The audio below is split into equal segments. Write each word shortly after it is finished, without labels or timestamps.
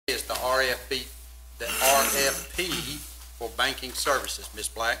banking services. Ms.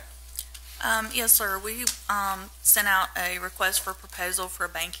 Black? Yes, sir. We sent out a request for proposal for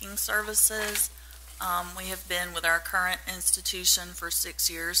banking services. We have been with our current institution for 6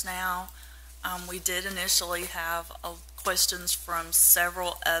 years now. We did initially have questions from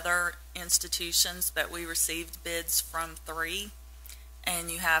several other institutions, but we received bids from 3,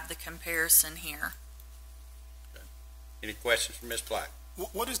 and you have the comparison here. Okay. Any questions for Ms. Black?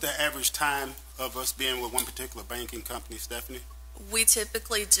 What is the average time of us being with one particular banking company, Stephanie? We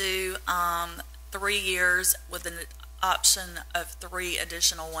typically do 3 years with an option of 3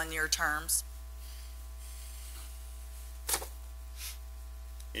 additional 1-year terms.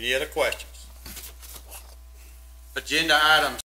 Any other questions? Agenda items